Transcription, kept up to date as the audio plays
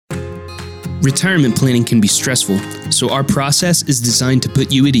Retirement planning can be stressful, so our process is designed to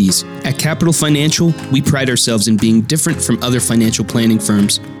put you at ease. At Capital Financial, we pride ourselves in being different from other financial planning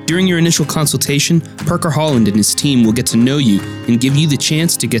firms. During your initial consultation, Parker Holland and his team will get to know you and give you the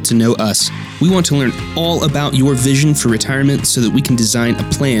chance to get to know us. We want to learn all about your vision for retirement so that we can design a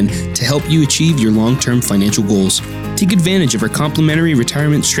plan to help you achieve your long-term financial goals. Take advantage of our complimentary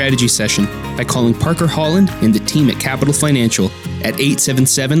retirement strategy session by calling Parker Holland and the team at Capital Financial at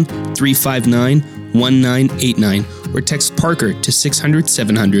 877-359-1989 or text Parker to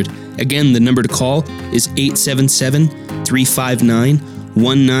 600-700. Again, the number to call is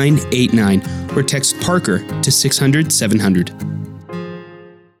 877-359-1989 or text Parker to 600-700.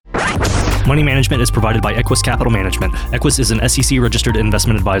 Money management is provided by Equus Capital Management. Equus is an SEC-registered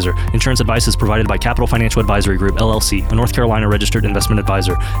investment advisor. Insurance advice is provided by Capital Financial Advisory Group, LLC, a North Carolina-registered investment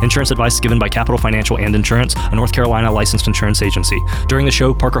advisor. Insurance advice is given by Capital Financial and Insurance, a North Carolina licensed insurance agency. During the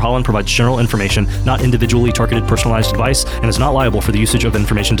show, Parker Holland provides general information, not individually targeted personalized advice, and is not liable for the usage of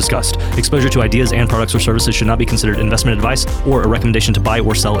information discussed. Exposure to ideas and products or services should not be considered investment advice or a recommendation to buy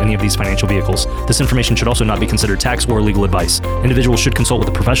or sell any of these financial vehicles. This information should also not be considered tax or legal advice. Individuals should consult with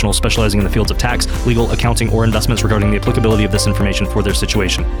a professional specializing in the fields of tax, legal, accounting, or investments regarding the applicability of this information for their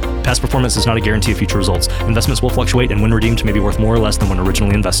situation. Past performance is not a guarantee of future results. Investments will fluctuate and when redeemed may be worth more or less than when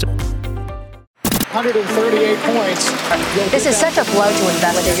originally invested. 138 points. This is such a blow to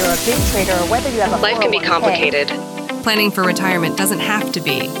invest, whether you're a big trader or whether you have a Life can be 401k. complicated. Planning for retirement doesn't have to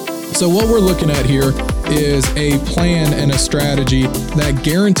be. So what we're looking at here is a plan and a strategy that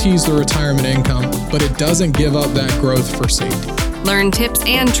guarantees the retirement income, but it doesn't give up that growth for safety. Learn tips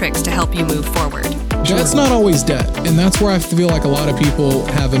and tricks to help you move forward. That's not always debt, and that's where I feel like a lot of people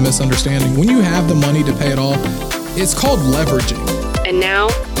have a misunderstanding. When you have the money to pay it all, it's called leveraging. And now,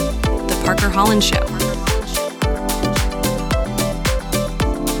 The Parker Holland Show.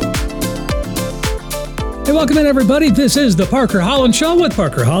 Hey, welcome in, everybody. This is the Parker Holland Show with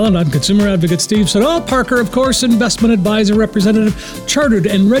Parker Holland. I'm consumer advocate Steve Siddall. Parker, of course, investment advisor, representative, chartered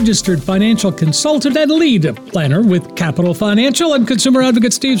and registered financial consultant, and lead planner with Capital Financial. I'm consumer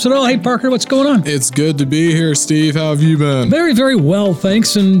advocate Steve Siddall. Hey, Parker, what's going on? It's good to be here, Steve. How have you been? Very, very well,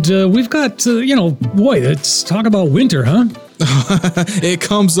 thanks. And we've got, boy, let's talk about winter, huh? It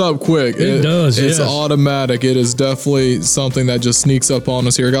comes up quick. It does, It's yes. automatic. It is definitely something that just sneaks up on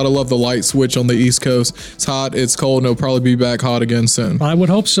us here. Gotta love the light switch on the East Coast. It's hot, it's cold, and it'll probably be back hot again soon. I would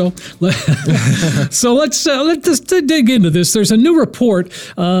hope so. So let's just dig into this. There's a new report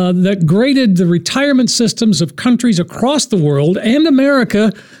that graded the retirement systems of countries across the world and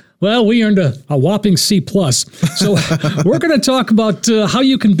America. Well, we earned a whopping C+. So we're going to talk about how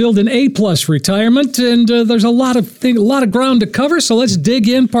you can build an A+ retirement, and there's a lot of ground to cover. So let's dig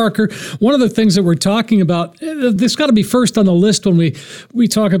in, Parker. One of the things that we're talking about, this got to be first on the list when we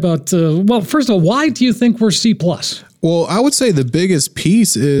talk about. Well, first of all, why do you think we're C+? Well, I would say the biggest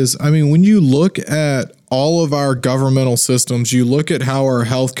piece is, when you look at all of our governmental systems, you look at how our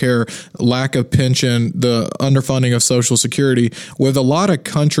healthcare, lack of pension, the underfunding of Social Security, with a lot of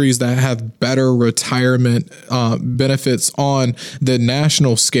countries that have better retirement benefits on the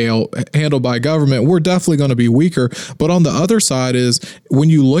national scale handled by government, we're definitely going to be weaker. But on the other side is when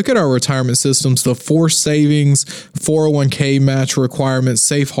you look at our retirement systems, the forced savings, 401k match requirements,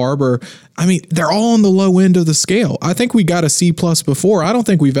 safe harbor, they're all on the low end of the scale. I think we got a C+ before. I don't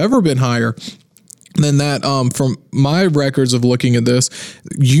think we've ever been higher than that. From my records of looking at this,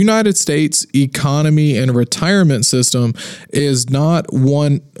 United States economy and retirement system is not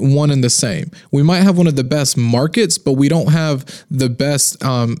one and the same. We might have one of the best markets, but we don't have the best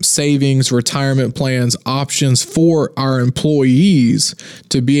savings, retirement plans, options for our employees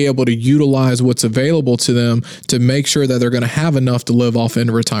to be able to utilize what's available to them to make sure that they're going to have enough to live off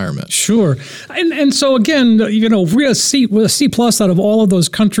into retirement. Sure. And so again, we're a C+ out of all of those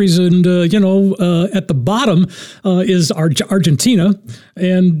countries, and at the bottom is Argentina,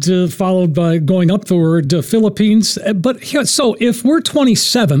 and followed by going up toward Philippines. But so if we're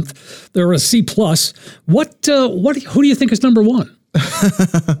 27th, they're a C+. Who do you think is number one?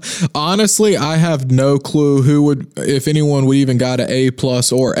 Honestly, I have no clue if anyone would even got an A+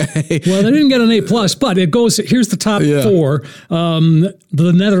 or A. Well, they didn't get an A+, but it goes. Here's the top four: the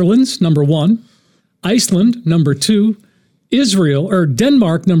Netherlands, number one; Iceland, number two;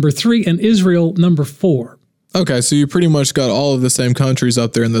 Denmark, number three; and Israel, number four. Okay, so you pretty much got all of the same countries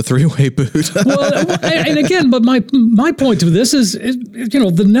up there in the three-way boot. Well, and again, but my point to this is,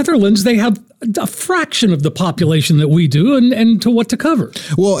 the Netherlands, they have a fraction of the population that we do, and to what to cover.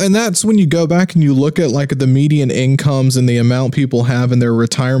 Well, and that's when you go back and you look at like the median incomes and the amount people have in their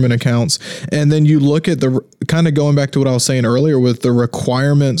retirement accounts, and then you look at the kind of going back to what I was saying earlier with the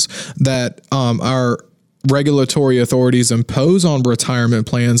requirements that our regulatory authorities impose on retirement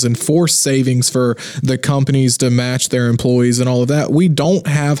plans and force savings for the companies to match their employees and all of that. We don't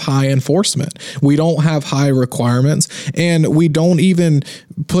have high enforcement. We don't have high requirements, and we don't even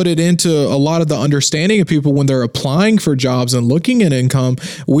put it into a lot of the understanding of people when they're applying for jobs and looking at income.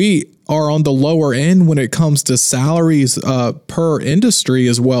 We are on the lower end when it comes to salaries per industry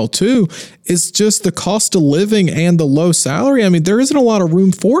as well too. It's just the cost of living and the low salary. I mean, there isn't a lot of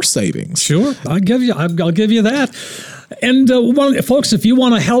room for savings. Sure, I'll give you that. And folks, if you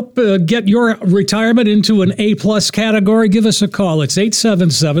want to help get your retirement into an A-plus category, give us a call. It's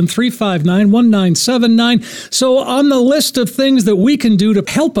 877-359-1979. So on the list of things that we can do to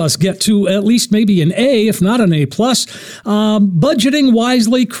help us get to at least maybe an A, if not an A-plus, budgeting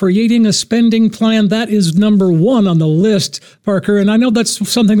wisely, creating a spending plan, that is number one on the list, Parker. And I know that's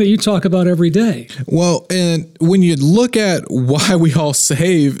something that you talk about every day. Well, and when you look at why we all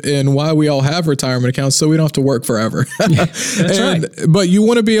save and why we all have retirement accounts, so we don't have to work forever. That's right. But you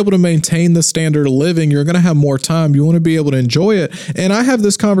want to be able to maintain the standard of living. You're going to have more time. You want to be able to enjoy it. And I have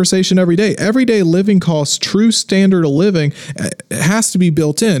this conversation every day. Everyday living costs, true standard of living, has to be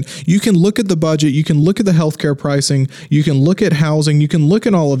built in. You can look at the budget. You can look at the healthcare pricing. You can look at housing. You can look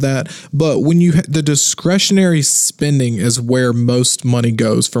at all of that. But when the discretionary spending is where most money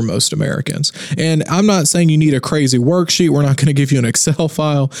goes for most Americans. And I'm not saying you need a crazy worksheet. We're not going to give you an Excel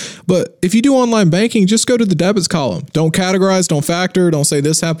file. But if you do online banking, just go to the debits column. Don't categorize, don't factor, don't say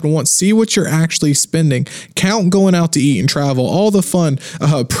this happened once. See what you're actually spending. Count going out to eat and travel, all the fun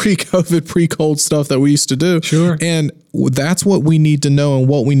pre-COVID, pre-cold stuff that we used to do. Sure. And that's what we need to know and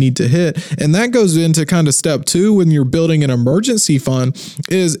what we need to hit. And that goes into kind of step two when you're building an emergency fund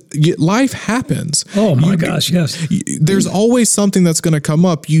is life happens. Oh my gosh, yes. There's always something that's going to come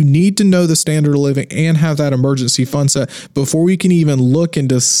up. You need to know the standard of living and have that emergency fund set before we can even look and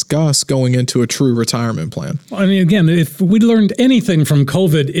discuss going into a true retirement plan. I mean, again, if we learned anything from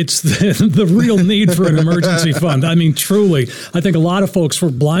COVID, it's the real need for an emergency fund. I mean, truly, I think a lot of folks were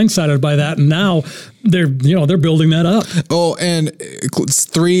blindsided by that, and now they're building that up. Oh, and it's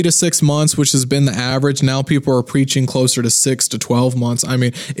 3 to 6 months, which has been the average. Now people are preaching closer to 6 to 12 months. I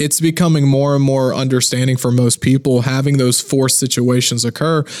mean, it's becoming more and more understanding for most people. Having those forced situations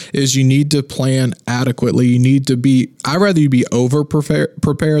occur is you need to plan adequately. You need to I'd rather you be over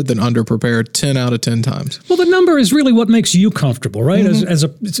prepared than under prepared 10 out of 10 times. Well, the number is really what makes you comfortable, right?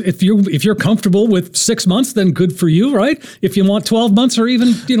 Mm-hmm. If you're comfortable with 6 months, then good for you, right? If you want 12 months or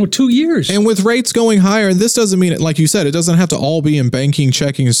even 2 years. And with rates going higher, and this doesn't mean it, like you said, it doesn't have to all be in banking,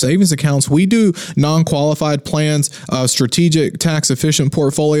 checking, and savings accounts. We do non-qualified plans, strategic, tax-efficient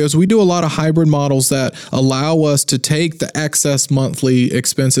portfolios. We do a lot of hybrid models that allow us to take the excess monthly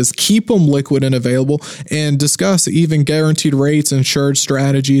expenses, keep them liquid and available, and discuss even guaranteed rates, insured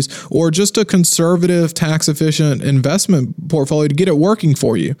strategies, or just a conservative, tax-efficient investment portfolio to get it working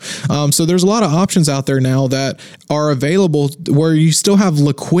for you. So there's a lot of options out there now that are available where you still have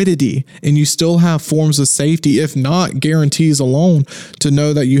liquidity and you still have forms of safety, if not guarantees alone, to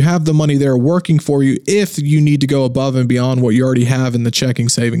know that you have the money there working for you if you need to go above and beyond what you already have in the checking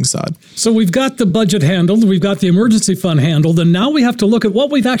savings side. So we've got the budget handled, we've got the emergency fund handled, and now we have to look at what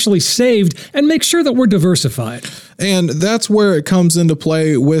we've actually saved and make sure that we're diversified. And that's where it comes into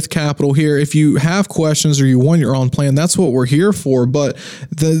play with Capital here. If you have questions or you want your own plan, that's what we're here for. But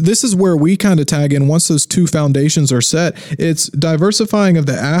this is where we kind of tag in. Once those two foundations are set, it's diversifying of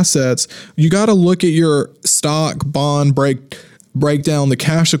the assets. You got to look at your stock, bond, break down the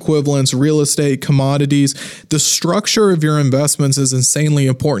cash equivalents, real estate, commodities. The structure of your investments is insanely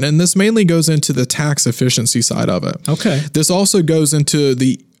important. And this mainly goes into the tax efficiency side of it. Okay. This also goes into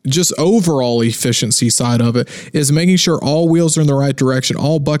the just overall efficiency side of it, is making sure all wheels are in the right direction,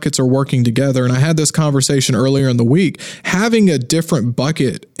 all buckets are working together. And I had this conversation earlier in the week. Having a different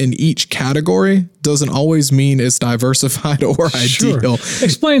bucket in each category doesn't always mean it's diversified or ideal.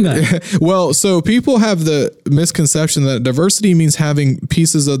 Explain that. Well, so people have the misconception that diversity means having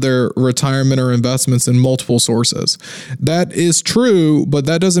pieces of their retirement or investments in multiple sources. That is true, but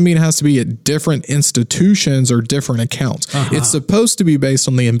that doesn't mean it has to be at different institutions or different accounts. It's supposed to be based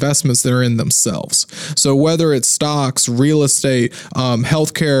on the investments that are in themselves. So whether it's stocks, real estate,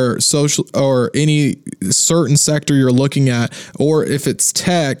 healthcare, social, or any certain sector you're looking at, or if it's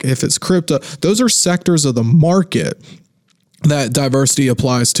tech, if it's crypto, those are sectors of the market that diversity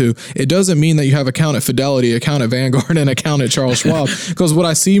applies to. It doesn't mean that you have account at Fidelity, account at Vanguard, and account at Charles Schwab, because what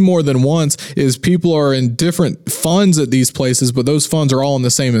I see more than once is people are in different funds at these places, but those funds are all in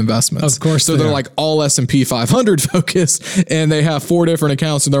the same investments. Of course, so they're like all S&P 500 focused, and they have 4 different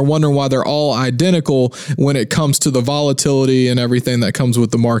accounts, and they're wondering why they're all identical when it comes to the volatility and everything that comes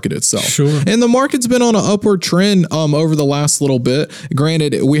with the market itself. Sure. And the market's been on an upward trend over the last little bit.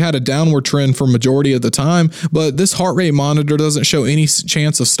 Granted, we had a downward trend for majority of the time, but this heart rate monitor doesn't show any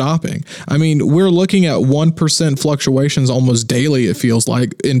chance of stopping. I mean, we're looking at 1% fluctuations almost daily, it feels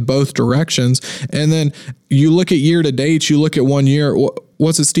like, in both directions. And then you look at year to date, you look at 1 year.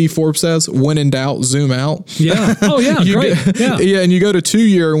 What's it Steve Forbes says? When in doubt, zoom out. Yeah. Oh, yeah. Great. Yeah. And you go to 2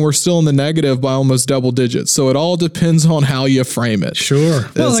 year and we're still in the negative by almost double digits. So it all depends on how you frame it. Sure.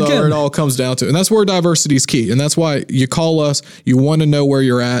 That's where it all comes down to. And that's where diversity is key. And that's why you call us. You want to know where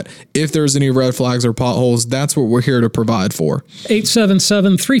you're at. If there's any red flags or potholes, that's what we're here to provide for.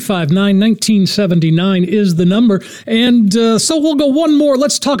 877-359-1979 is the number. And so we'll go one more.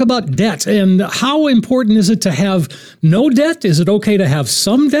 Let's talk about debt. And how important is it to have no debt? Is it okay to have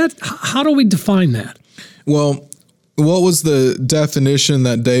some debt? How do we define that? Well, what was the definition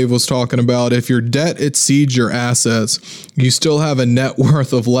that Dave was talking about? If your debt exceeds your assets, you still have a net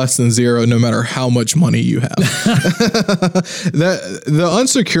worth of less than zero, no matter how much money you have. The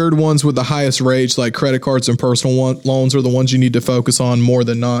unsecured ones with the highest rates, like credit cards and personal loans, are the ones you need to focus on more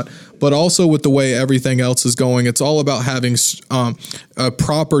than not. But also with the way everything else is going, it's all about having a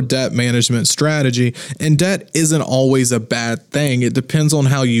proper debt management strategy. And debt isn't always a bad thing. It depends on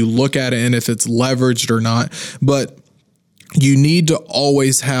how you look at it and if it's leveraged or not. But you need to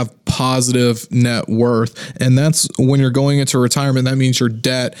always have positive net worth. And that's when you're going into retirement, that means your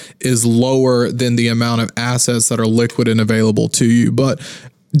debt is lower than the amount of assets that are liquid and available to you. But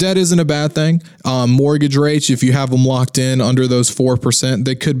debt isn't a bad thing. Mortgage rates, if you have them locked in under those 4%,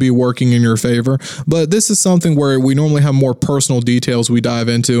 they could be working in your favor. But this is something where we normally have more personal details we dive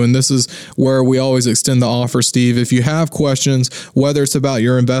into. And this is where we always extend the offer, Steve. If you have questions, whether it's about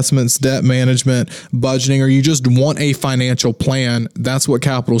your investments, debt management, budgeting, or you just want a financial plan, that's what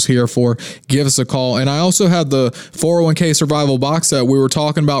Capital's here for. Give us a call. And I also had the 401k survival box set. We were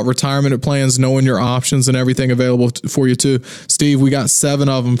talking about retirement plans, knowing your options and everything available for you too. Steve, we got 7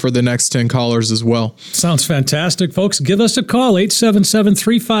 of them for the next 10 callers as well. Sounds fantastic, folks. Give us a call,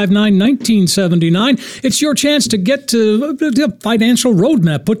 877-359-1979. It's your chance to get to the financial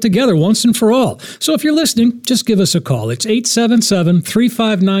roadmap put together once and for all. So if you're listening, just give us a call. It's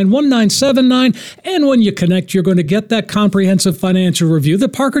 877-359-1979. And when you connect, you're going to get that comprehensive financial review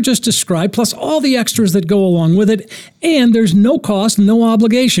that Parker just described, plus all the extras that go along with it. And there's no cost, no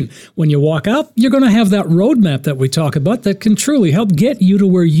obligation. When you walk out, you're going to have that roadmap that we talk about that can truly help get you to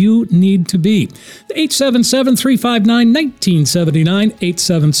where you need to be. 877-359-1979,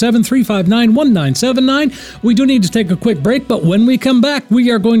 877-359-1979. We do need to take a quick break, but when we come back,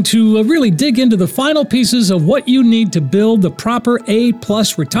 we are going to really dig into the final pieces of what you need to build the proper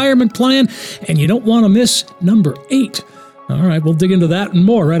A-plus retirement plan, and you don't want to miss number 8. All right, we'll dig into that and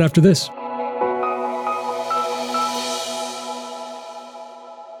more right after this.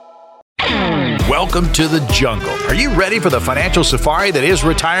 Welcome to the jungle. Are you ready for the financial safari that is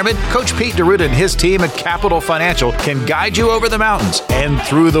retirement? Coach Pete DeRuta and his team at Capital Financial can guide you over the mountains and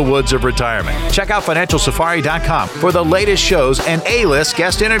through the woods of retirement. Check out financialsafari.com for the latest shows and A-list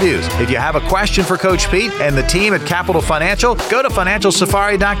guest interviews. If you have a question for Coach Pete and the team at Capital Financial, go to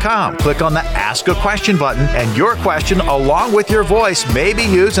financialsafari.com. Click on the Ask a Question button, and your question, along with your voice, may be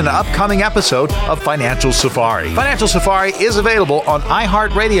used in an upcoming episode of Financial Safari. Financial Safari is available on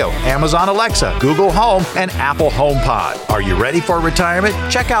iHeartRadio, Amazon Alexa, Google Home, and Apple HomePod. Are you ready for retirement?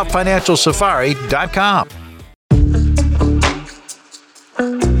 Check out financialsafari.com.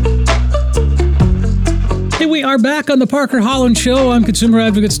 Hey, we are back on the Parker Holland Show. I'm consumer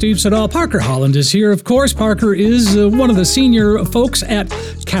advocate Steve Siddall. Parker Holland is here, of course. Parker is one of the senior folks at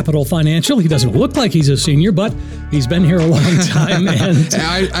Capital Financial. He doesn't look like he's a senior, but he's been here a long time. And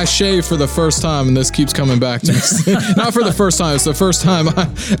I shaved for the first time, and this keeps coming back to me. Not for the first time. It's the first time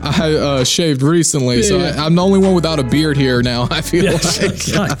I shaved recently. So I'm the only one without a beard here now, I feel like.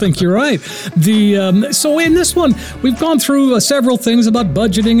 I think you're right. So in this one, we've gone through several things about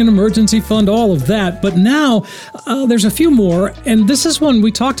budgeting and emergency fund, all of that. But now there's a few more. And this is one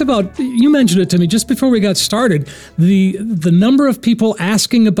we talked about. You mentioned it to me just before we got started. The number of people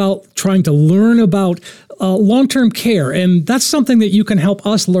asking about trying to learn about long-term care, and that's something that you can help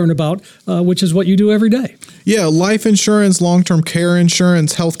us learn about, which is what you do every day. Yeah, life insurance, long-term care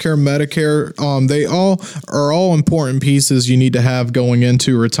insurance, healthcare, Medicare, they all are important pieces you need to have going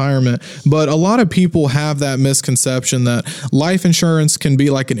into retirement. But a lot of people have that misconception that life insurance can be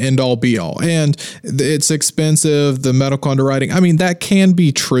like an end-all be-all, and it's expensive, the medical underwriting. I mean, that can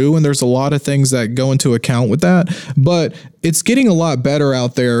be true, and there's a lot of things that go into account with that, but it's getting a lot better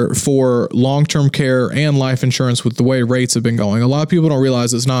out there for long-term care and life insurance with the way rates have been going. A lot of people don't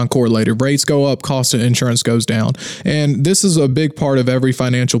realize it's non-correlated. Rates go up, cost of insurance goes down. And this is a big part of every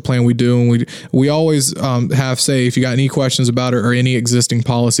financial plan we do. And we always say, if you got any questions about it or any existing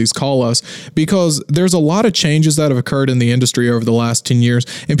policies, call us, because there's a lot of changes that have occurred in the industry over the last 10 years.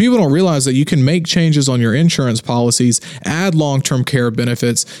 And people don't realize that you can make changes on your insurance policies, add long-term care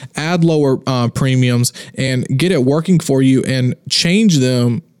benefits, add lower premiums, and get it working for you and change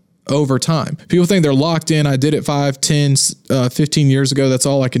them over time. People think they're locked in. I did it 5, 10, 15 years ago. That's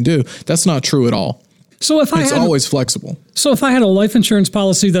all I can do. That's not true at all. So it's always flexible. So if I had a life insurance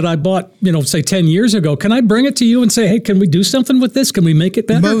policy that I bought, say 10 years ago, can I bring it to you and say, hey, can we do something with this? Can we make it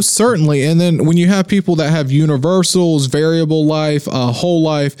better? Most certainly. And then when you have people that have universals, variable life, whole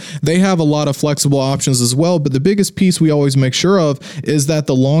life, they have a lot of flexible options as well. But the biggest piece we always make sure of is that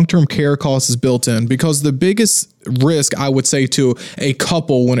the long-term care cost is built in, because the biggest risk, I would say, to a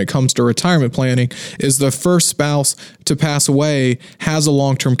couple when it comes to retirement planning is the first spouse to pass away has a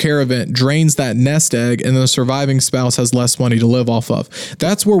long-term care event, drains that nest egg, and the surviving spouse has less money to live off of.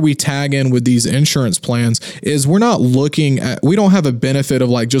 That's where we tag in with these insurance plans, is we don't have a benefit of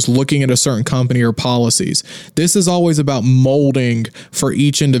like just looking at a certain company or policies. This is always about molding for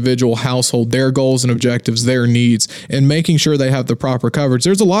each individual household, their goals and objectives, their needs, and making sure they have the proper coverage.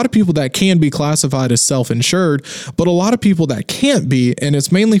 There's a lot of people that can be classified as self-insured, but a lot of people that can't be, and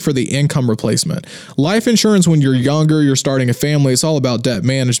it's mainly for the income replacement. Life insurance, when you're younger, you're starting a family, it's all about debt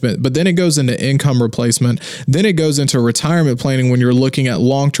management, but then it goes into income replacement. Then it goes into retirement planning when you're looking at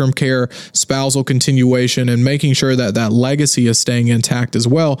long-term care, spousal continuation, and making sure that that legacy is staying intact as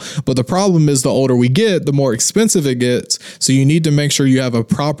well. But the problem is the older we get, the more expensive it gets. So you need to make sure you have a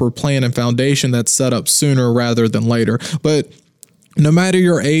proper plan and foundation that's set up sooner rather than later. But no matter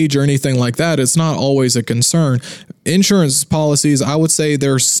your age or anything like that, it's not always a concern. Insurance policies, I would say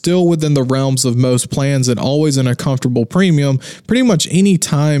they're still within the realms of most plans and always in a comfortable premium pretty much any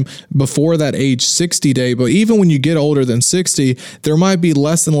time before that age 60 day. But even when you get older than 60, there might be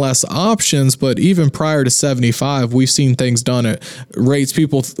less and less options. But even prior to 75, we've seen things done at rates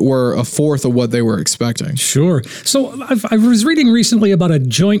people were a fourth of what they were expecting. Sure. So I was reading recently about a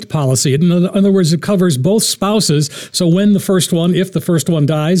joint policy. In other words, it covers both spouses. So when if the first one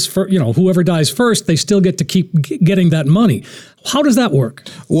dies, whoever dies first, they still get to keep getting that money. How does that work?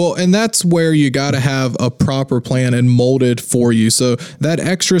 Well, and that's where you got to have a proper plan and molded for you. So that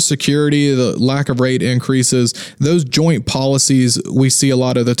extra security, the lack of rate increases, those joint policies we see a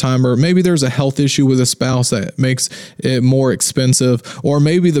lot of the time, or maybe there's a health issue with a spouse that makes it more expensive, or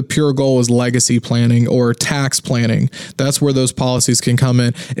maybe the pure goal is legacy planning or tax planning. That's where those policies can come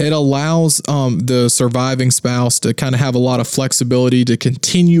in. It allows the surviving spouse to kind of have a lot of flexibility to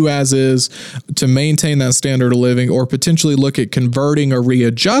continue as is, to maintain that standard of living, or potentially look at converting or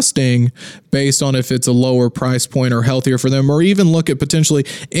readjusting based on if it's a lower price point or healthier for them, or even look at potentially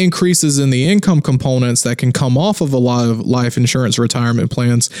increases in the income components that can come off of a lot of life insurance retirement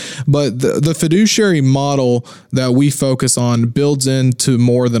plans. But the fiduciary model that we focus on builds into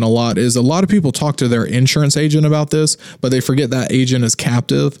more than a lot of people talk to their insurance agent about this, but they forget that agent is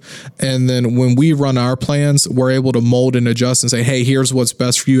captive. And then when we run our plans, we're able to mold and adjust and say, hey, here's what's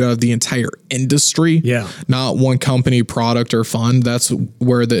best for you out of the entire industry, not one company, product, or fund. That's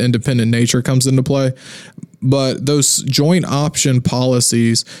where the independent nature comes into play. But those joint option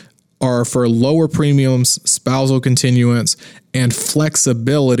policies are for lower premiums, spousal continuance, and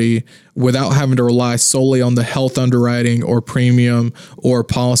flexibility without having to rely solely on the health underwriting or premium or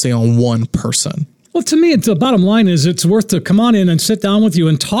policy on one person. Well, to me, the bottom line is it's worth to come on in and sit down with you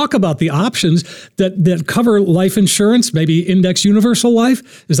and talk about the options that cover life insurance, maybe index universal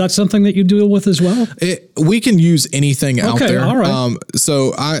life. Is that something that you deal with as well? We can use anything out there. All right.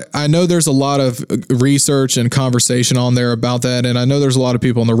 So I know there's a lot of research and conversation on there about that, and I know there's a lot of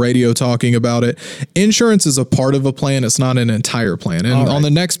people on the radio talking about it. Insurance is a part of a plan. It's not an entire plan. And on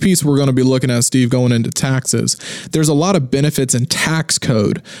the next piece we're going to be looking at, Steve, going into taxes, there's a lot of benefits in tax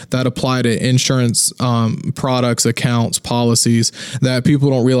code that apply to insurance insurance products, accounts, policies that people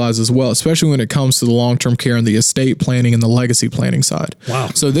don't realize as well, especially when it comes to the long-term care and the estate planning and the legacy planning side. Wow.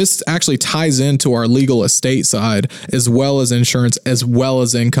 So this actually ties into our legal estate side as well as insurance, as well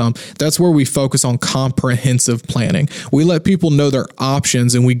as income. That's where we focus on comprehensive planning. We let people know their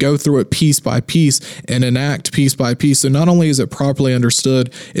options and we go through it piece by piece and enact piece by piece. So not only is it properly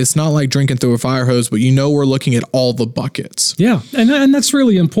understood, it's not like drinking through a fire hose, but we're looking at all the buckets. Yeah, and that's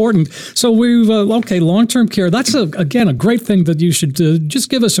really important. So we've, long-term care, that's, again, a great thing that you should just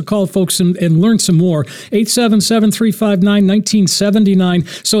give us a call, folks, and learn some more.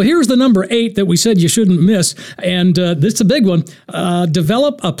 877-359-1979. So here's the number 8 that we said you shouldn't miss, and this is a big one.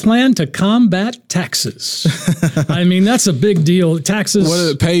 Develop a plan to combat taxes. I mean, that's a big deal. Taxes. What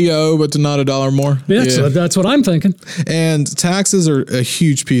did it pay you, but to not a dollar more? Yeah, that's what I'm thinking. And taxes are a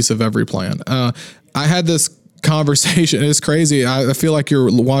huge piece of every plan. I had this conversation. It's crazy. I feel like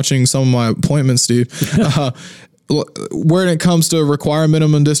you're watching some of my appointments, Steve. When it comes to require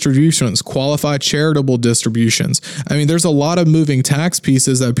minimum distributions, qualified charitable distributions. I mean, there's a lot of moving tax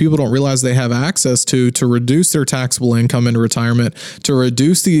pieces that people don't realize they have access to reduce their taxable income in retirement, to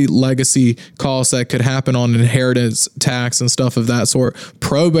reduce the legacy costs that could happen on inheritance tax and stuff of that sort,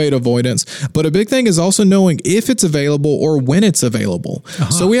 probate avoidance. But a big thing is also knowing if it's available or when it's available.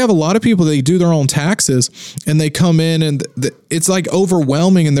 So we have a lot of people, they do their own taxes and they come in and it's like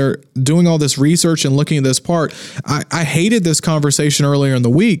overwhelming and they're doing all this research and looking at this part. I hated this conversation earlier in the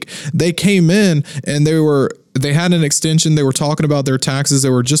week. They came in and they had an extension. They were talking about their taxes.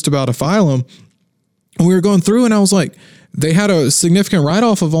 They were just about to file them. And we were going through and I was like, they had a significant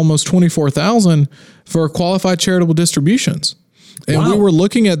write-off of almost $24,000 for qualified charitable distributions. And we were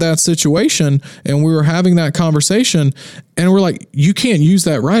looking at that situation and we were having that conversation and we're like, you can't use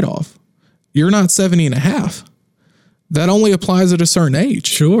that write-off. You're not 70 and a half. That only applies at a certain age.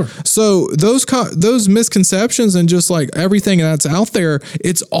 Sure. So those misconceptions and just like everything that's out there,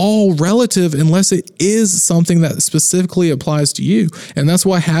 it's all relative unless it is something that specifically applies to you. And that's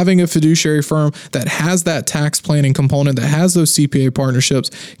why having a fiduciary firm that has that tax planning component, that has those CPA partnerships,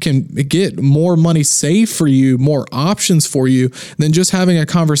 can get more money saved for you, more options for you than just having a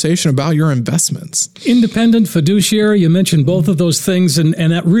conversation about your investments. Independent fiduciary, you mentioned both of those things, and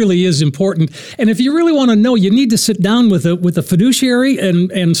that really is important. And if you really want to know, you need to sit down with a fiduciary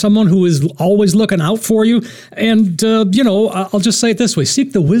and someone who is always looking out for you. And, I'll just say it this way,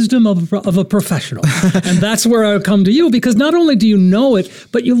 seek the wisdom of a professional. And that's where I come to you, because not only do you know it,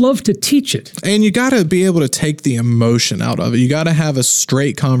 but you love to teach it. And you got to be able to take the emotion out of it. You got to have a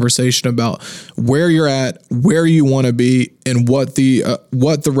straight conversation about where you're at, where you want to be, and what the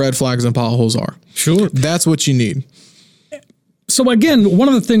red flags and potholes are. Sure. That's what you need. So again, one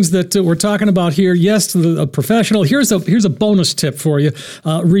of the things that we're talking about here, yes, a professional. Here's a bonus tip for you: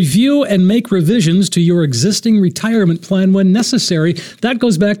 review and make revisions to your existing retirement plan when necessary. That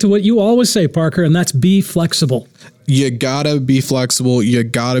goes back to what you always say, Parker, and that's be flexible. You gotta be flexible. You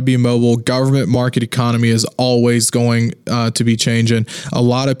gotta be mobile. Government market economy is always going to be changing. A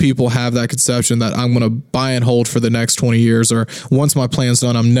lot of people have that conception that I'm going to buy and hold for the next 20 years, or once my plan's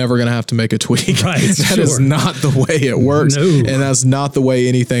done, I'm never going to have to make a tweak. Right, That is not the way it works. No. And that's not the way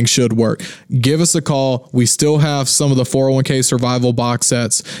anything should work. Give us a call. We still have some of the 401k survival box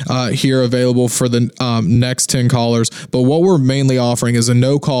sets here available for the next 10 callers. But what we're mainly offering is a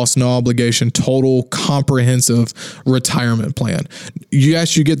no cost, no obligation, total comprehensive retirement plan.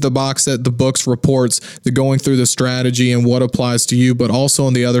 Yes, you get the box set, the books, reports, the going through the strategy and what applies to you, but also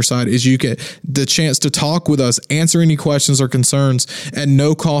on the other side is you get the chance to talk with us, answer any questions or concerns at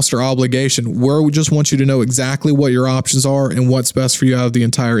no cost or obligation, where we just want you to know exactly what your options are and what's best for you out of the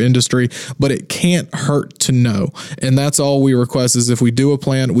entire industry, but it can't hurt to know. And that's all we request is if we do a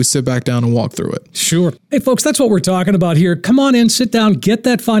plan, we sit back down and walk through it. Sure. Hey, folks, that's what we're talking about here. Come on in, sit down, get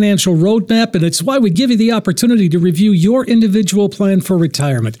that financial roadmap, and it's why we give you the opportunity to review your individual plan for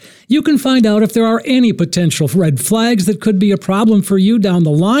retirement. You can find out if there are any potential red flags that could be a problem for you down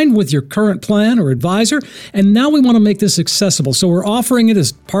the line with your current plan or advisor. And now we want to make this accessible. So we're offering it,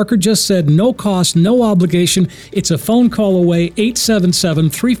 as Parker just said, no cost, no obligation. It's a phone call away,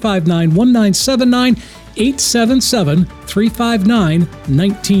 877-359-1979.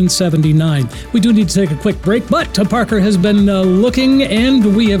 877-359-1979. We do need to take a quick break, but Parker has been looking,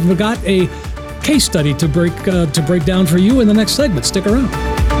 and we have got a case study to break down for you in the next segment. Stick around.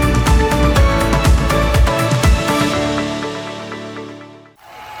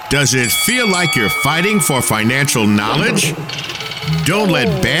 Does it feel like you're fighting for financial knowledge? Don't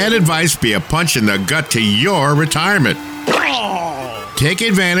let bad advice be a punch in the gut to your retirement. Take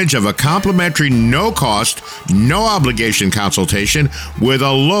advantage of a complimentary, no-cost, no-obligation consultation with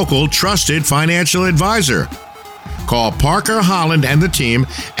a local trusted financial advisor. Call Parker Holland and the team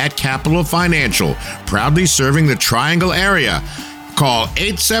at Capital Financial, proudly serving the Triangle area. Call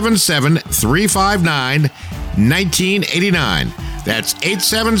 877-359-1989. That's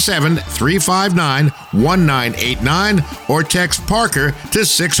 877-359-1989 or text Parker to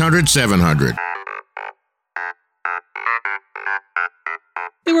 600-700.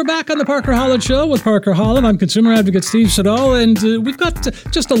 Hey, we're back on the Parker Holland Show with Parker Holland. I'm consumer advocate Steve Siddall, and we've got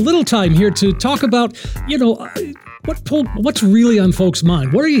just a little time here to talk about, what's really on folks'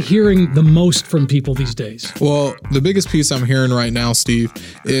 mind. What are you hearing the most from people these days? Well, the biggest piece I'm hearing right now, Steve,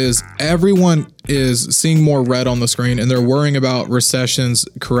 is everyone is seeing more red on the screen, and they're worrying about recessions,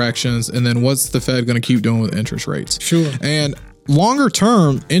 corrections, and then what's the Fed going to keep doing with interest rates? Sure. And longer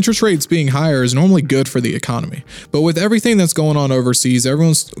term, interest rates being higher is normally good for the economy. But with everything that's going on overseas,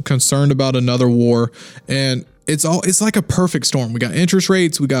 everyone's concerned about another war, and it's like a perfect storm. We got interest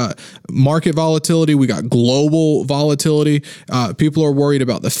rates, we got market volatility, we got global volatility. People are worried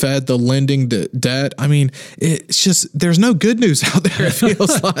about the Fed, the lending, the debt. I mean, it's just, there's no good news out there, it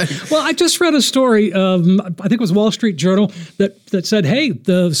feels like. Well, I just read a story, I think it was Wall Street Journal, that said, hey,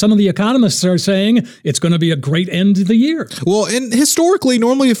 some of the economists are saying it's going to be a great end of the year. Well, and historically,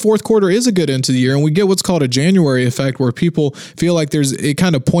 normally the fourth quarter is a good end to the year, and we get what's called a January effect, where people feel like it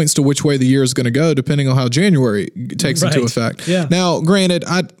kind of points to which way the year is going to go, depending on how January takes into effect. Yeah. Now, granted,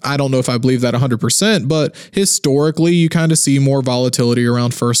 I don't know if I believe that 100%, but historically, you kind of see more volatility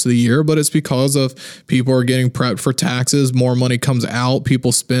around first of the year, but it's because of people are getting prepped for taxes, more money comes out,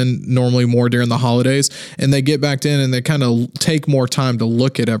 people spend normally more during the holidays, and they get back in and they kind of take more time to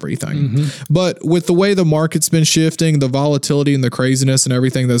look at everything. Mm-hmm. But with the way the market's been shifting, the volatility and the craziness and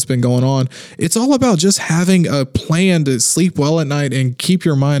everything that's been going on, it's all about just having a plan to sleep well at night and keep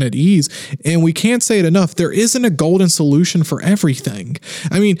your mind at ease. And we can't say it enough. There isn't a golden solution for everything.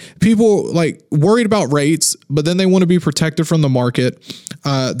 I mean, people like worried about rates, but then they want to be protected from the market.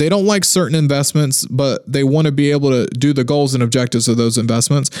 They don't like certain investments, but they want to be able to do the goals and objectives of those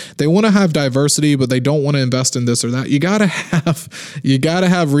investments. They want to have diversity, but they don't want to invest in this or that. You got to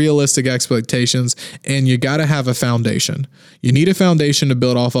have realistic expectations, and you got to have a foundation. You need a foundation to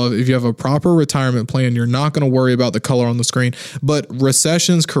build off of. If you have a proper retirement plan, you're not going to worry about the color on the screen. But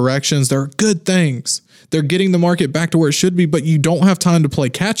recessions, corrections, they're good things. They're getting the market back to where it should be, but you don't have time to play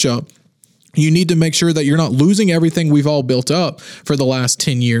catch up. You need to make sure that you're not losing everything we've all built up for the last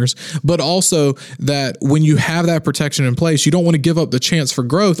 10 years, but also that when you have that protection in place, you don't want to give up the chance for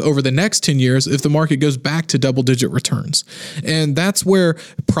growth over the next 10 years if the market goes back to double-digit returns. And that's where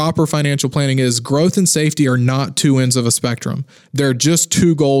proper financial planning is. Growth and safety are not two ends of a spectrum. They're just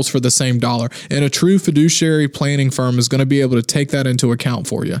two goals for the same dollar. And a true fiduciary planning firm is going to be able to take that into account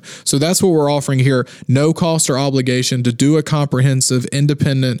for you. So that's what we're offering here. No cost or obligation to do a comprehensive,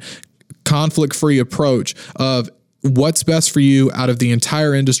 independent, conflict-free approach of what's best for you out of the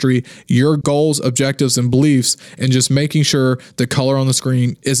entire industry, your goals, objectives, and beliefs, and just making sure the color on the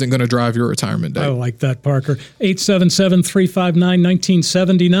screen isn't going to drive your retirement day. I like that, Parker.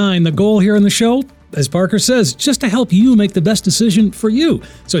 877-359-1979. The goal here in the show, as Parker says, just to help you make the best decision for you.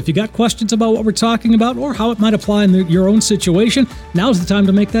 So if you got questions about what we're talking about or how it might apply in your own situation, now's the time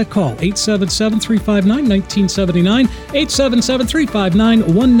to make that call. 877-359-1979,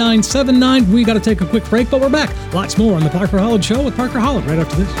 877-359-1979. We got to take a quick break, but we're back. Lots more on the Parker Holland Show with Parker Holland right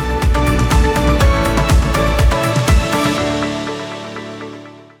after this.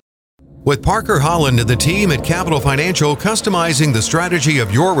 With Parker Holland and the team at Capital Financial, customizing the strategy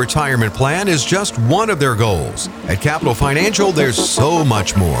of your retirement plan is just one of their goals. At Capital Financial, there's so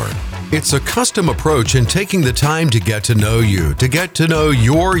much more. It's a custom approach in taking the time to get to know you, to get to know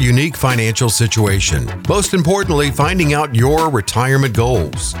your unique financial situation. Most importantly, finding out your retirement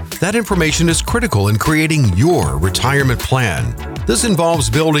goals. That information is critical in creating your retirement plan. This involves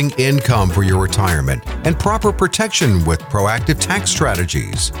building income for your retirement and proper protection with proactive tax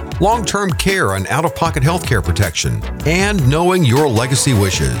strategies, long-term care and out-of-pocket healthcare protection, and knowing your legacy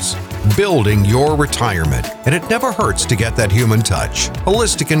wishes. Building your retirement, and it never hurts to get that human touch.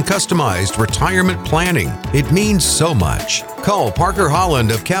 Holistic and customized retirement planning. It means so much. Call Parker Holland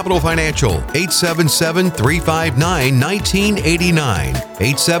of Capital Financial, 877-359-1989,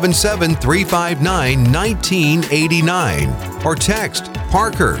 877-359-1989, or text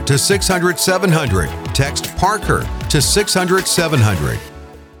Parker to 600-700. Text Parker to 600-700.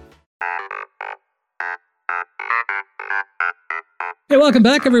 Hey, welcome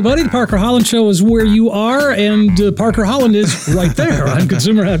back, everybody. The Parker Holland Show is where you are, and Parker Holland is right there. I'm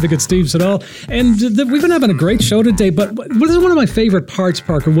consumer advocate Steve Siddall, and we've been having a great show today, but this is one of my favorite parts,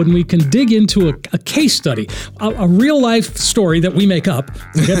 Parker, when we can dig into a case study, a real-life story that we make up.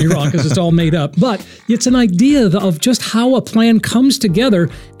 Don't get me wrong, because it's all made up, but it's an idea of just how a plan comes together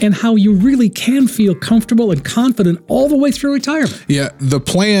and how you really can feel comfortable and confident all the way through retirement. Yeah, the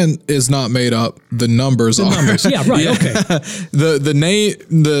plan is not made up. The numbers are. Yeah, right, okay. The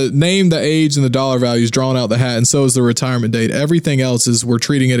name, the age, and the dollar value is drawn out the hat, and so is the retirement date. Everything else is we're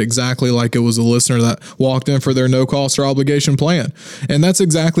treating it exactly like it was a listener that walked in for their no cost or obligation plan. And that's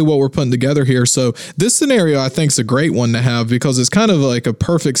exactly what we're putting together here. So this scenario, I think, is a great one to have because it's kind of like a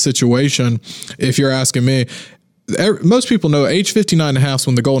perfect situation if you're asking me. Most people know age 59 and a half is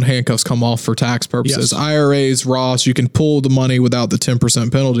when the golden handcuffs come off for tax purposes. Yes. IRAs, Roths, you can pull the money without the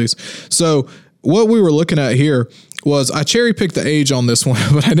 10% penalties. So what we were looking at here was I cherry picked the age on this one,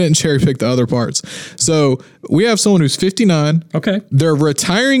 but I didn't cherry pick the other parts. So we have someone who's 59. Okay. They're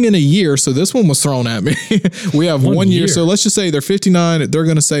retiring in a year. So this one was thrown at me. We have 1 year. So let's just say they're 59. They're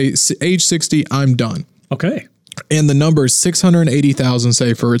going to say age 60, I'm done. Okay. And the number is 680,000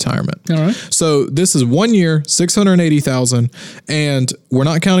 saved for retirement. All right. So this is 1 year, 680,000, and we're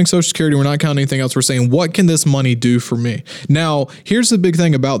not counting Social Security. We're not counting anything else. We're saying, what can this money do for me? Now, here's the big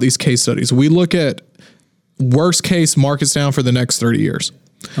thing about these case studies. We look at worst case markets down for the next 30 years.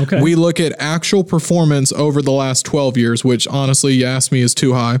 Okay. We look at actual performance over the last 12 years, which honestly, you asked me, is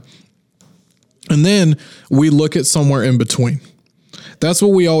too high. And then we look at somewhere in between. That's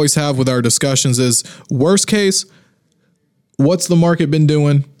what we always have with our discussions is worst case, what's the market been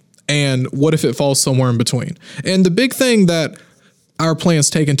doing? And what if it falls somewhere in between? And the big thing that our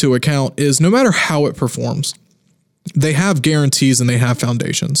plans take into account is no matter how it performs, they have guarantees and they have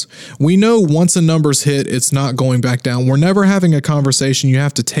foundations. We know once a number's hit, it's not going back down. We're never having a conversation. You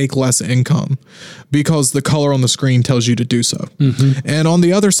have to take less income because the color on the screen tells you to do so. Mm-hmm. And on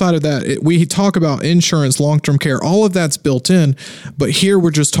the other side of that, we talk about insurance, long-term care, all of that's built in. But here we're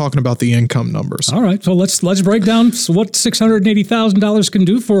just talking about the income numbers. All right. So let's break down what $680,000 can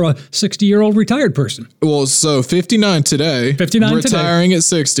do for a 60-year-old retired person. Well, so 59 today. 59 retiring today. at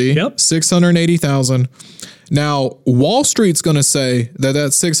 60. Yep. 680,000. Now, Wall Street's going to say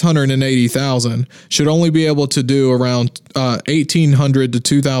that 680,000 should only be able to do around $1,800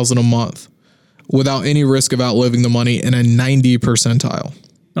 to $2,000 a month without any risk of outliving the money in a 90 percentile.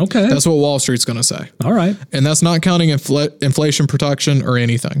 Okay. That's what Wall Street's going to say. All right. And that's not counting inflation protection or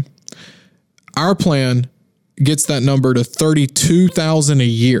anything. Our plan gets that number to $32,000 a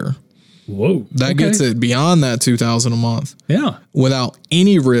year. Whoa. That gets it beyond that $2,000 a month. Yeah. Without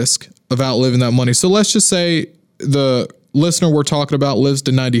any risk of outliving that money. So let's just say the listener we're talking about lives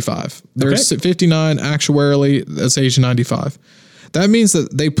to 95. They're 59 actuarially, that's age 95. That means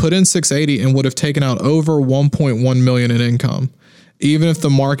that they put in 680 and would have taken out over 1.1 million in income, even if the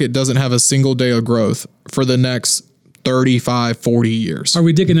market doesn't have a single day of growth for the next 35, 40 years. Are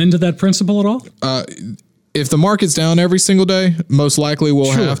we digging into that principle at all? If the market's down every single day, most likely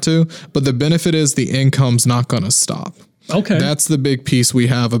we'll have to, but the benefit is the income's not going to stop. Okay. That's the big piece we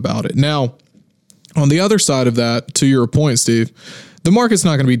have about it. Now, on the other side of that, to your point, Steve, the market's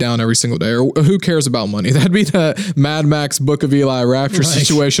not going to be down every single day, or who cares about money? That'd be the Mad Max Book of Eli Rapture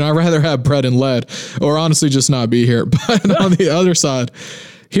situation. I'd rather have bread and lead, or honestly just not be here. But on the other side,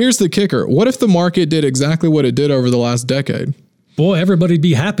 here's the kicker. What if the market did exactly what it did over the last decade? Boy, everybody'd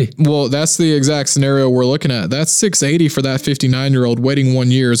be happy. Well, that's the exact scenario we're looking at. That's 680 for that 59-year-old waiting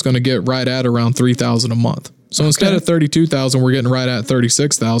 1 year is going to get right at around $3,000 a month. So instead of 32,000, we're getting right at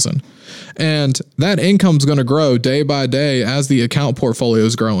 36,000. And that income's going to grow day by day as the account portfolio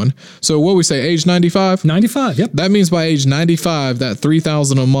is growing. So what we say, age 95? 95, yep. That means by age 95, that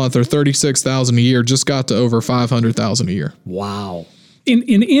 3,000 a month or 36,000 a year just got to over 500,000 a year. Wow. In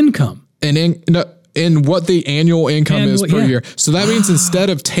income. In what the annual income is per year. So that means instead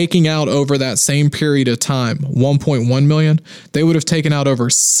of taking out over that same period of time, 1.1 million, they would have taken out over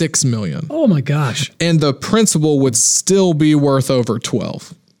 6 million. Oh my gosh. And the principal would still be worth over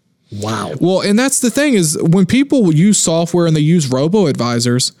 12. Wow. Well, and that's the thing is when people use software and they use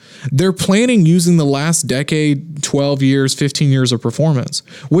robo-advisors, they're planning using the last decade, 12 years, 15 years of performance,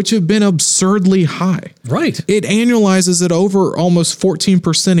 which have been absurdly high. Right. It annualizes at over almost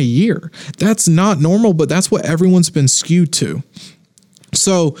 14% a year. That's not normal, but that's what everyone's been skewed to.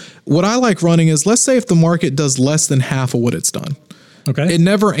 So what I like running is, let's say if the market does less than half of what it's done. Okay. It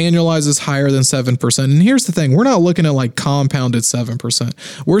never annualizes higher than 7%. And here's the thing. We're not looking at like compounded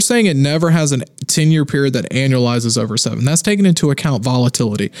 7%. We're saying it never has a 10-year period that annualizes over 7. That's taken into account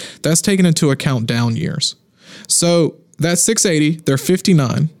volatility. That's taken into account down years. So that 680, they're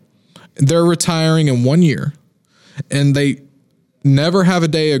 59. They're retiring in 1 year, and they never have a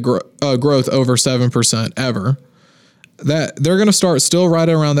day of growth over 7% ever. That they're going to start still right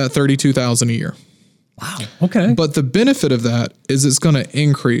around that $32,000 a year. Wow. Okay. But the benefit of that is it's going to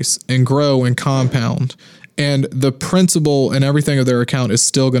increase and grow and compound, and the principal and everything of their account is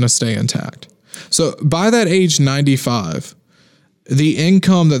still going to stay intact. So by that age 95, the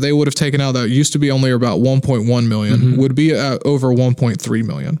income that they would have taken out that used to be only about 1.1 million would be at over 1.3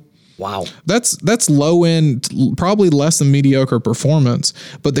 million. Wow. That's low end, probably less than mediocre performance.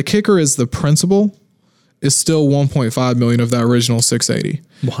 But the kicker is the principal is still 1.5 million of that original 680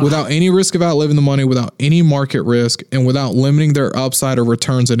 without any risk of outliving the money, without any market risk, and without limiting their upside or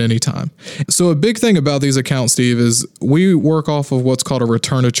returns at any time. So a big thing about these accounts, Steve, is we work off of what's called a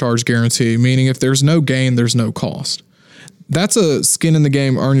return to charge guarantee, meaning if there's no gain, there's no cost. That's a skin in the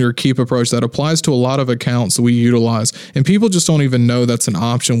game, earn your keep approach that applies to a lot of accounts that we utilize. And people just don't even know that's an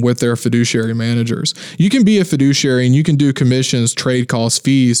option with their fiduciary managers. You can be a fiduciary and you can do commissions, trade costs,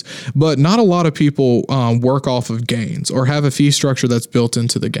 fees, but not a lot of people work off of gains or have a fee structure that's built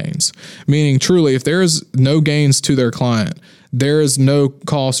into the gains. Meaning truly, if there is no gains to their client, there is no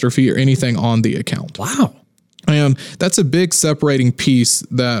cost or fee or anything on the account. Wow. And that's a big separating piece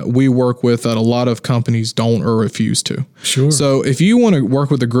that we work with that a lot of companies don't or refuse to. Sure. So if you want to work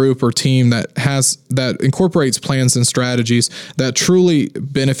with a group or team that incorporates plans and strategies that truly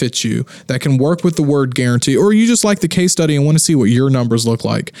benefits you, that can work with the word guarantee, or you just like the case study and want to see what your numbers look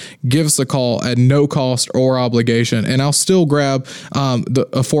like, give us a call at no cost or obligation. And I'll still grab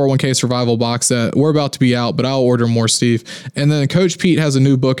a 401k survival box that we're about to be out, but I'll order more, Steve. And then Coach Pete has a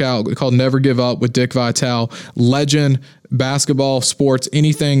new book out called Never Give Up with Dick Vitale. Legend, basketball, sports,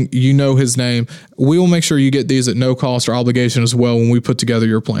 anything, you know his name. We will make sure you get these at no cost or obligation as well when we put together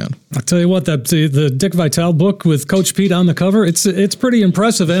your plan. I'll tell you what, the Dick Vitale book with Coach Pete on the cover, it's pretty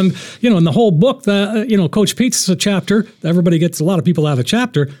impressive. And, in the whole book, Coach Pete's a chapter. A lot of people have a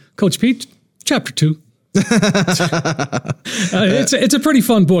chapter. Coach Pete, chapter 2. It's a pretty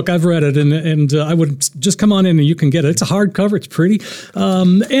fun book. I've read it, and I would just come on in and you can get it. It's a hardcover. It's pretty,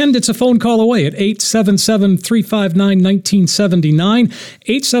 and it's a phone call away at 877-359-1979,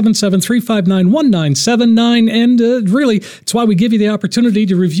 877-359-1979, and really, it's why we give you the opportunity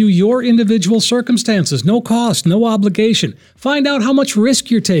to review your individual circumstances. No cost, no obligation. Find out how much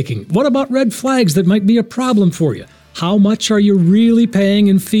risk you're taking. What about red flags that might be a problem for you? How much are you really paying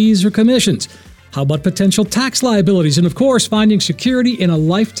in fees or commissions? How about potential tax liabilities? And of course, finding security in a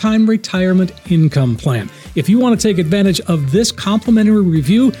lifetime retirement income plan. If you want to take advantage of this complimentary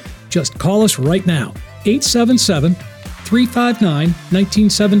review, just call us right now,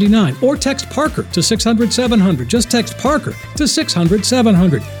 877-359-1979, or text Parker to 600-700. Just text Parker to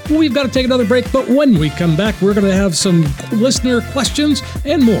 600-700. Well, we've got to take another break, but when we come back, we're going to have some listener questions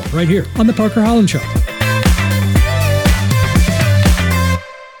and more right here on The Parker Holland Show.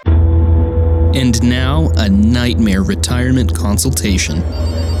 And now, a nightmare retirement consultation.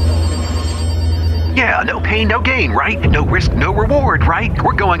 Yeah, no pain, no gain, right? No risk, no reward, right?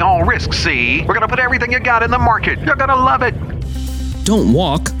 We're going all risk, see? We're going to put everything you got in the market. You're going to love it. Don't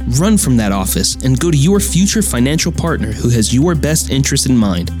walk, run from that office and go to your future financial partner who has your best interest in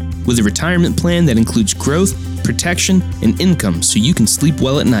mind, with a retirement plan that includes growth, protection, and income so you can sleep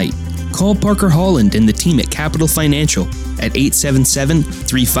well at night. Call Parker Holland and the team at Capital Financial at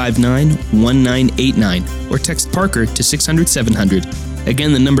 877-359-1989 or text Parker to 600-700.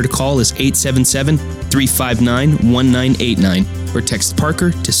 Again, the number to call is 877-359-1989 or text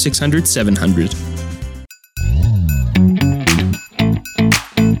Parker to 600-700.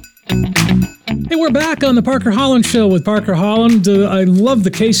 Hey, we're back on the Parker Holland Show with Parker Holland. I love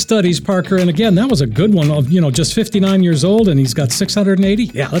the case studies, Parker. And again, that was a good one of, just 59 years old and he's got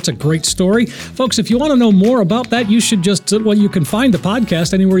 680. Yeah, that's a great story. Folks, if you want to know more about that, you should just, you can find the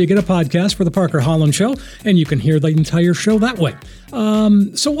podcast anywhere you get a podcast for the Parker Holland Show, and you can hear the entire show that way.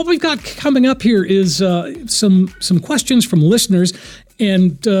 So what we've got coming up here is some questions from listeners.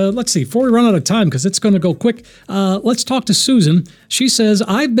 And let's see, before we run out of time, because it's going to go quick, let's talk to Susan. She says,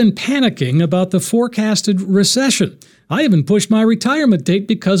 I've been panicking about the forecasted recession. I even pushed my retirement date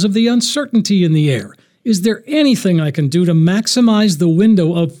because of the uncertainty in the air. Is there anything I can do to maximize the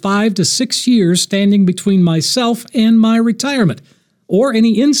window of 5 to 6 years standing between myself and my retirement? Or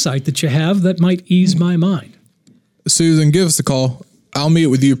any insight that you have that might ease my mind? Susan, give us a call. I'll meet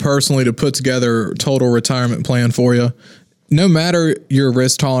with you personally to put together a total retirement plan for you. No matter your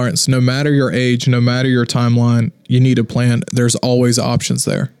risk tolerance, no matter your age, no matter your timeline, you need a plan. There's always options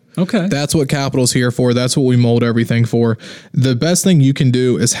there. Okay. That's what Capital's here for. That's what we mold everything for. The best thing you can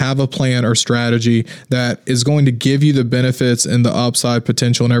do is have a plan or strategy that is going to give you the benefits and the upside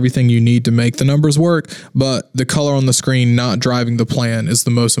potential and everything you need to make the numbers work. But the color on the screen not driving the plan is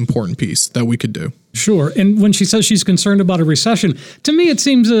the most important piece that we could do. Sure. And when she says she's concerned about a recession, to me, it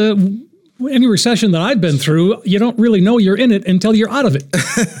seems any recession that I've been through, you don't really know you're in it until you're out of it.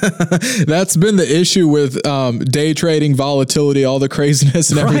 That's been the issue with day trading, volatility, all the craziness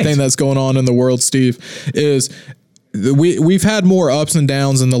and everything that's going on in the world, Steve, is we've had more ups and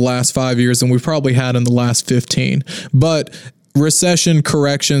downs in the last 5 years than we've probably had in the last 15. But recession,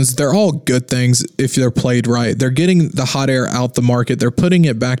 corrections, they're all good things if they're played right. They're getting the hot air out the market. They're putting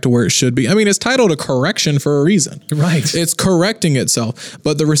it back to where it should be. I mean, it's titled a correction for a reason. Right. It's correcting itself.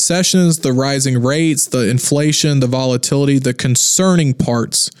 But the recessions, the rising rates, the inflation, the volatility, the concerning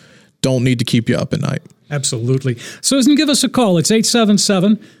parts don't need to keep you up at night. Absolutely. Susan, give us a call. It's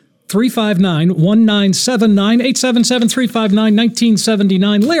 877-359-1979,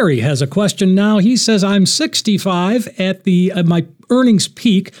 877-359-1979. Larry has a question now. He says, I'm 65 at my earnings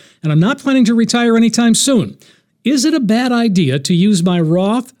peak, and I'm not planning to retire anytime soon. Is it a bad idea to use my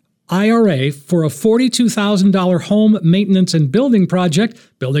Roth IRA for a $42,000 home maintenance and building project,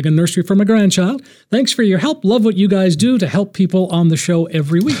 building a nursery for my grandchild? Thanks for your help. Love what you guys do to help people on the show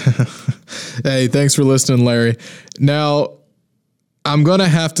every week. Hey, thanks for listening, Larry. Now, I'm going to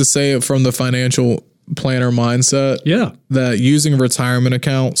have to say it from the financial planner mindset. Yeah. That using retirement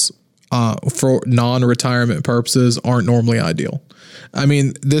accounts for non-retirement purposes aren't normally ideal. I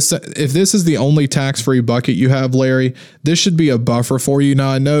mean, if this is the only tax-free bucket you have, Larry, this should be a buffer for you.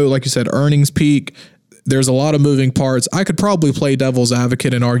 Now, I know, like you said, earnings peak, there's a lot of moving parts. I could probably play devil's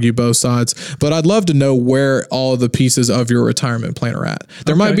advocate and argue both sides, but I'd love to know where all the pieces of your retirement plan are at.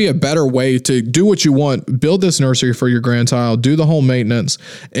 There might be a better way to do what you want, build this nursery for your grandchild, do the home maintenance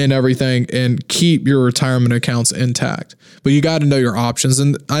and everything, and keep your retirement accounts intact. But you got to know your options.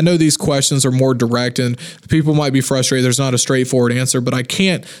 And I know these questions are more direct and people might be frustrated. There's not a straightforward answer, but I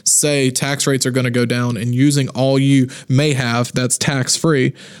can't say tax rates are going to go down and using all you may have that's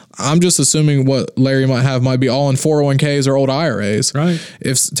tax-free. I'm just assuming what Larry might have might be all in 401ks or old IRAs. Right.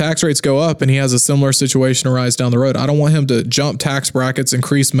 If tax rates go up and he has a similar situation arise down the road, I don't want him to jump tax brackets,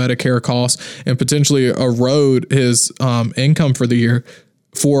 increase Medicare costs, and potentially erode his income for the year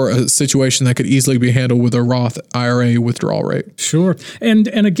for a situation that could easily be handled with a Roth IRA withdrawal rate. Sure. And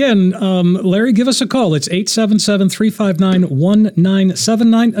again, Larry, give us a call. It's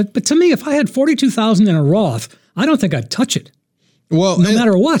 877-359-1979. But to me, if I had $42,000 in a Roth, I don't think I'd touch it. Well, no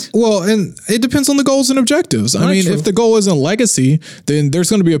matter what. Well, and it depends on the goals and objectives. I mean, if the goal isn't legacy, then there's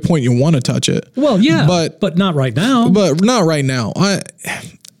going to be a point you want to touch it. Well, yeah, but not right now. But not right now.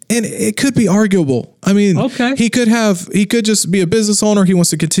 And it could be arguable. I mean, he could just be a business owner. He wants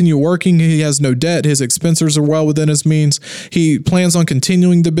to continue working. He has no debt. His expenses are well within his means. He plans on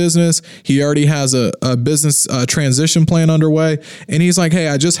continuing the business. He already has a business transition plan underway. And he's like, hey,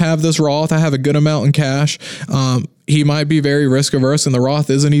 I just have this Roth. I have a good amount in cash. He might be very risk averse and the Roth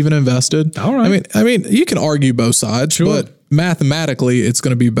isn't even invested. All right. I mean, you can argue both sides, but mathematically, it's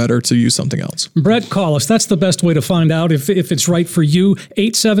going to be better to use something else. Brett, call us. That's the best way to find out if it's right for you.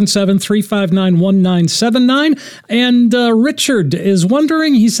 877-359-1979. And Richard is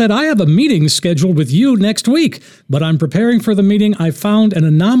wondering, he said, I have a meeting scheduled with you next week, but I'm preparing for the meeting. I found an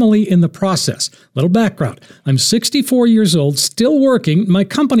anomaly in the process. Little background. I'm 64 years old, still working. My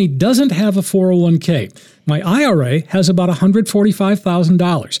company doesn't have a 401k. My IRA has about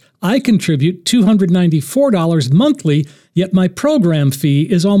 $145,000. I contribute $294 monthly, yet my program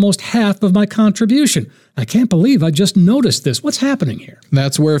fee is almost half of my contribution. I can't believe I just noticed this. What's happening here?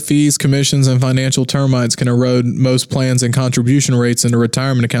 That's where fees, commissions, and financial termites can erode most plans and contribution rates into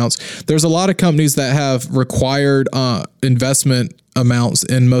retirement accounts. There's a lot of companies that have required investment amounts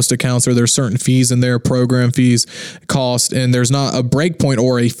in most accounts, or there's certain fees in there, program fees, cost, and there's not a break point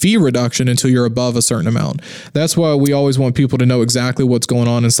or a fee reduction until you're above a certain amount. That's why we always want people to know exactly what's going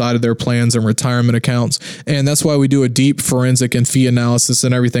on inside of their plans and retirement accounts. And that's why we do a deep forensic and fee analysis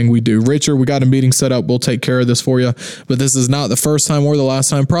and everything we do. Richard, we got a meeting set up. We'll take care of this for you. But this is not the first time or the last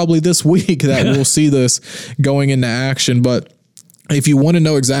time, probably this week, that we'll see this going into action. But if you want to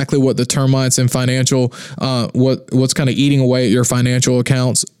know exactly what the termites and financial, what's kind of eating away at your financial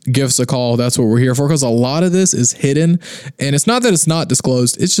accounts, give us a call. That's what we're here for, because a lot of this is hidden, and it's not that it's not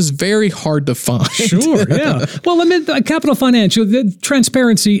disclosed. It's just very hard to find. Sure, yeah. Well, I mean, Capital Financial, the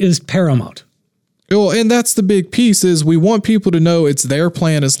transparency is paramount. Well, and that's the big piece is we want people to know it's their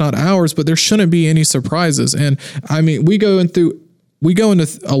plan, it's not ours, but there shouldn't be any surprises. And I mean, we go in through we go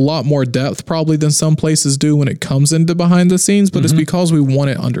into a lot more depth probably than some places do when it comes into behind the scenes, but it's because we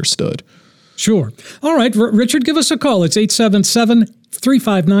want it understood. Sure. All right, Richard, give us a call. It's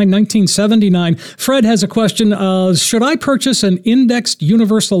 877-359-1979. Fred has a question. Should I purchase an indexed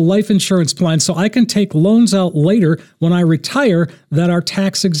universal life insurance plan so I can take loans out later when I retire that are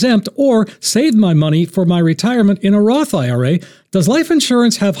tax exempt, or save my money for my retirement in a Roth IRA? Does life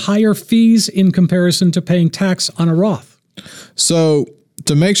insurance have higher fees in comparison to paying tax on a Roth? So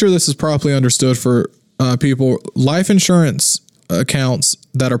to make sure this is properly understood for people, life insurance accounts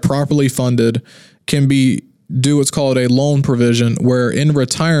that are properly funded can do what's called a loan provision, where in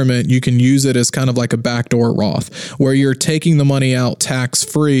retirement, you can use it as kind of like a backdoor Roth, where you're taking the money out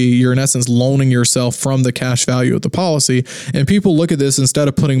tax-free. You're in essence loaning yourself from the cash value of the policy. And people look at this instead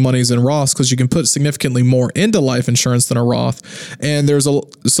of putting monies in Roths, because you can put significantly more into life insurance than a Roth. And there's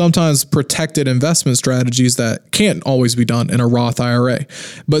sometimes protected investment strategies that can't always be done in a Roth IRA.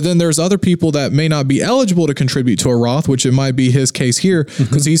 But then there's other people that may not be eligible to contribute to a Roth, which it might be his case here,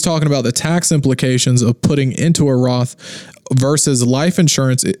 because he's talking about the tax implications of putting into a Roth versus life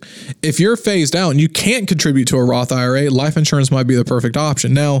insurance. If you're phased out and you can't contribute to a Roth IRA, life insurance might be the perfect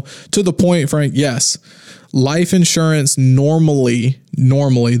option. Now, to the point, Frank, yes, life insurance normally,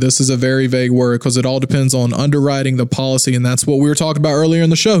 this is a very vague word because it all depends on underwriting the policy. And that's what we were talking about earlier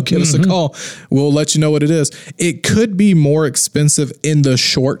in the show. Give us a call. We'll let you know what it is. It could be more expensive in the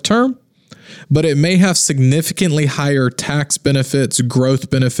short term, but it may have significantly higher tax benefits, growth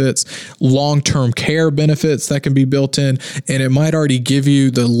benefits, long-term care benefits that can be built in, and it might already give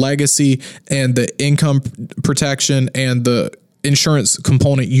you the legacy and the income protection and the insurance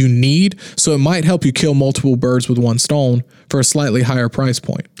component you need. So it might help you kill multiple birds with one stone for a slightly higher price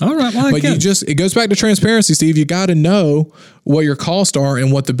point. All right. Well, but it goes back to transparency, Steve. You got to know what your costs are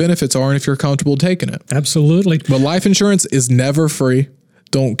and what the benefits are, and if you're comfortable taking it. Absolutely. But life insurance is never free.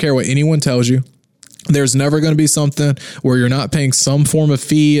 Don't care what anyone tells you. There's never going to be something where you're not paying some form of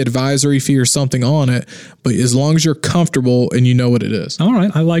fee, advisory fee or something on it. But as long as you're comfortable and you know what it is. All right.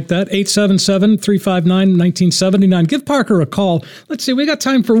 I like that. 877-359-1979. Give Parker a call. Let's see. We got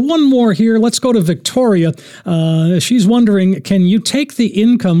time for one more here. Let's go to Victoria. She's wondering, can you take the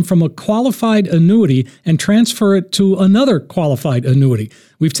income from a qualified annuity and transfer it to another qualified annuity?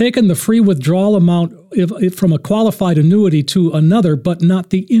 We've taken the free withdrawal amount from a qualified annuity to another, but not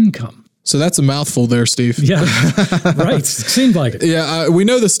the income. So that's a mouthful there, Steve. Yeah, right. Seemed like it. Yeah, we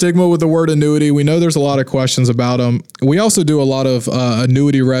know the stigma with the word annuity. We know there's a lot of questions about them. We also do a lot of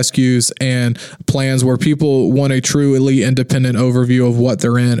annuity rescues and plans where people want a truly independent overview of what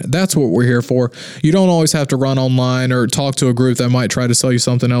they're in. That's what we're here for. You don't always have to run online or talk to a group that might try to sell you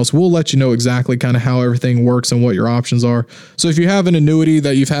something else. We'll let you know exactly kind of how everything works and what your options are. So if you have an annuity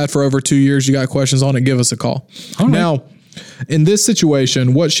that you've had for over 2 years, you got questions on it, give us a call. All right. Now, in this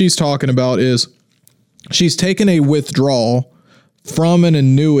situation, what she's talking about is she's taken a withdrawal from an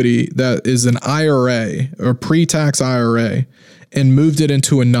annuity that is an IRA or pre-tax IRA and moved it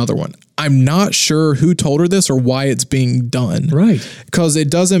into another one. I'm not sure who told her this or why it's being done. Right. Because it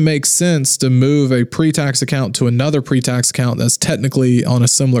doesn't make sense to move a pre-tax account to another pre-tax account that's technically on a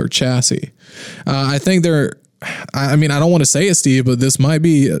similar chassis. I think I don't want to say it, Steve, but this might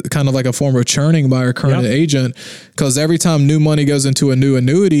be kind of like a form of churning by our current agent, because every time new money goes into a new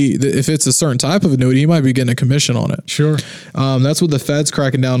annuity, if it's a certain type of annuity, you might be getting a commission on it. Sure. That's what the Fed's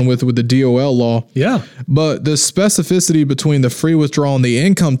cracking down with the DOL law. Yeah. But the specificity between the free withdrawal and the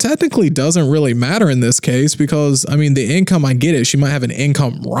income technically doesn't really matter in this case, because, the income, I get it. She might have an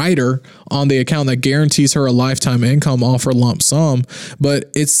income rider on the account that guarantees her a lifetime income off her lump sum, but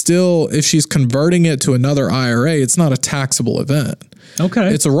it's still, if she's converting it to another IRA, it's not a taxable event.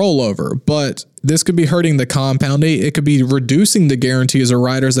 Okay. It's a rollover, but this could be hurting the compounding. It could be reducing the guarantees or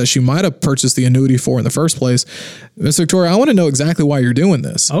riders that she might have purchased the annuity for in the first place. Ms. Victoria, I want to know exactly why you're doing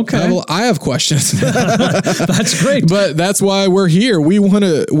this. Okay. I have questions. That's great. But that's why we're here. We want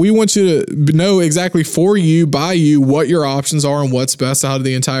you to know exactly for you, by you, what your options are and what's best out of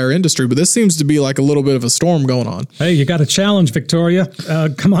the entire industry. But this seems to be like a little bit of a storm going on. Hey, you got a challenge, Victoria.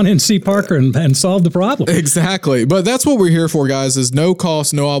 Come on in, see Parker and solve the problem. Exactly. But that's what we're here for, guys, is no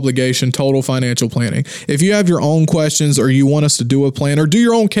cost, no obligation, total financial planning. If you have your own questions or you want us to do a plan or do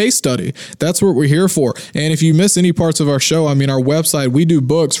your own case study, that's what we're here for. And if you miss any parts of our show, our website, we do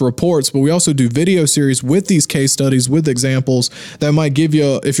books, reports, but we also do video series with these case studies, with examples that might give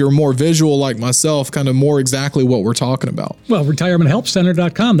you, if you're more visual like myself, kind of more exactly what we're talking about. Well,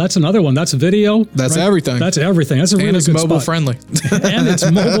 retirementhelpcenter.com. That's another one. That's a video. That's right? Everything. That's everything. That's a really good spot. And it's mobile friendly. And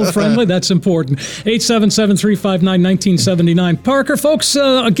it's mobile friendly. That's important. 877-359-1979. Parker, folks,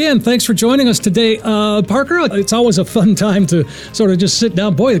 again, thanks for joining us today. Parker, it's always a fun time to sort of just sit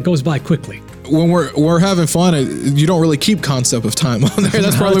down. Boy, it goes by quickly. When we're having fun, you don't really keep concept of time on there.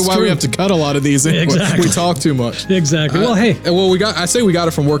 That's probably why we have to cut a lot of these in. Exactly. We talk too much. Exactly. Well, hey. Well, we got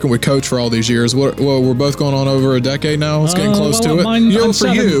it from working with Coach for all these years. We're both going on over a decade now. It's getting close to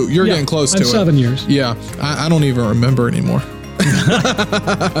it. You're getting close to it. 7 years. Yeah. I don't even remember anymore.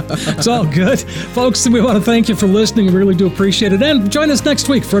 It's all good. Folks, we want to thank you for listening. We really do appreciate it. And join us next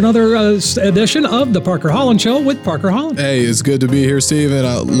week for another edition of The Parker Holland Show with Parker Holland. Hey, it's good to be here, Steve, and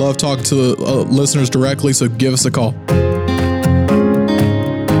I love talking to listeners directly, so give us a call.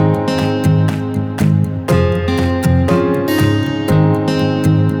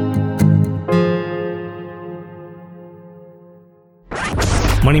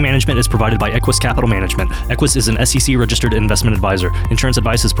 Money management is provided by Equus Capital Management. Equus is an SEC-registered investment advisor. Insurance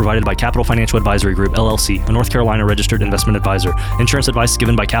advice is provided by Capital Financial Advisory Group, LLC, a North Carolina registered investment advisor. Insurance advice is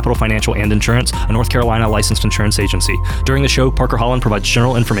given by Capital Financial and Insurance, a North Carolina licensed insurance agency. During the show, Parker Holland provides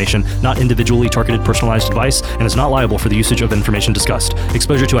general information, not individually targeted personalized advice, and is not liable for the usage of information discussed.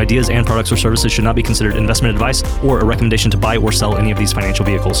 Exposure to ideas and products or services should not be considered investment advice or a recommendation to buy or sell any of these financial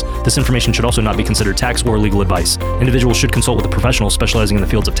vehicles. This information should also not be considered tax or legal advice. Individuals should consult with a professional specializing in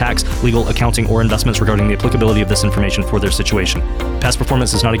the fields of tax, legal, accounting, or investments regarding the applicability of this information for their situation. Past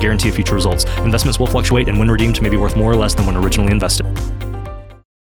performance is not a guarantee of future results. Investments will fluctuate, and when redeemed may be worth more or less than when originally invested.